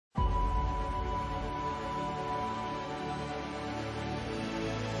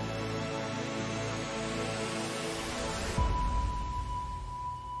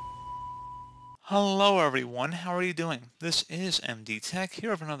Hello everyone, how are you doing? This is MD Tech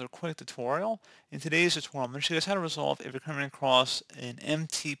here with another quick tutorial. In today's tutorial, I'm going to show you guys how to resolve if you're coming across an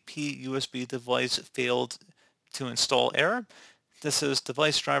MTP USB device failed to install error. This says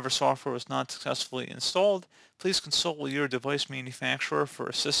device driver software was not successfully installed. Please consult with your device manufacturer for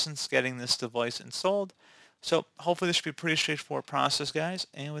assistance getting this device installed. So hopefully this should be a pretty straightforward process, guys.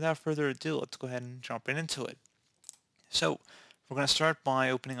 And without further ado, let's go ahead and jump right into it. So we're going to start by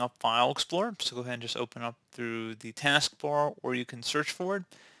opening up File Explorer. So go ahead and just open up through the taskbar, or you can search for it.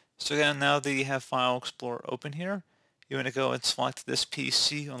 So again, now that you have File Explorer open here, you want to go and select this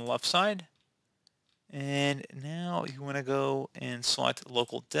PC on the left side. And now you want to go and select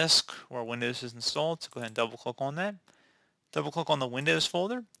local disk where Windows is installed. So go ahead and double click on that. Double click on the Windows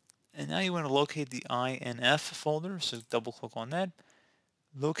folder. And now you want to locate the INF folder. So double click on that.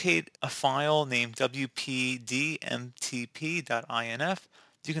 Locate a file named wpdmtp.inf.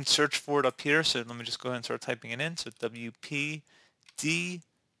 You can search for it up here, so let me just go ahead and start typing it in. So wpdmtp.inf.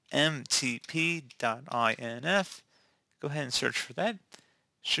 Go ahead and search for that.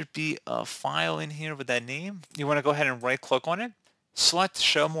 Should be a file in here with that name. You want to go ahead and right click on it, select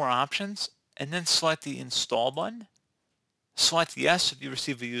Show More Options, and then select the Install button. Select Yes if you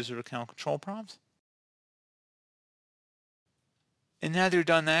receive a user account control prompt. And now that you're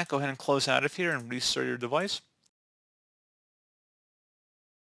done that, go ahead and close out of here and restart your device.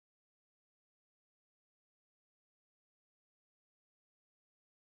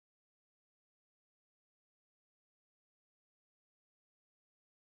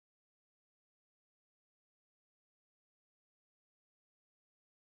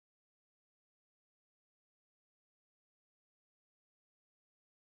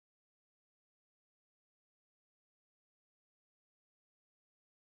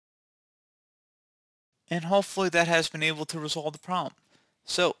 And hopefully that has been able to resolve the problem.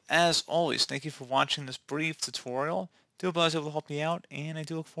 So, as always, thank you for watching this brief tutorial. Do hope I was able to help you out, and I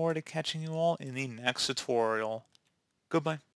do look forward to catching you all in the next tutorial. Goodbye.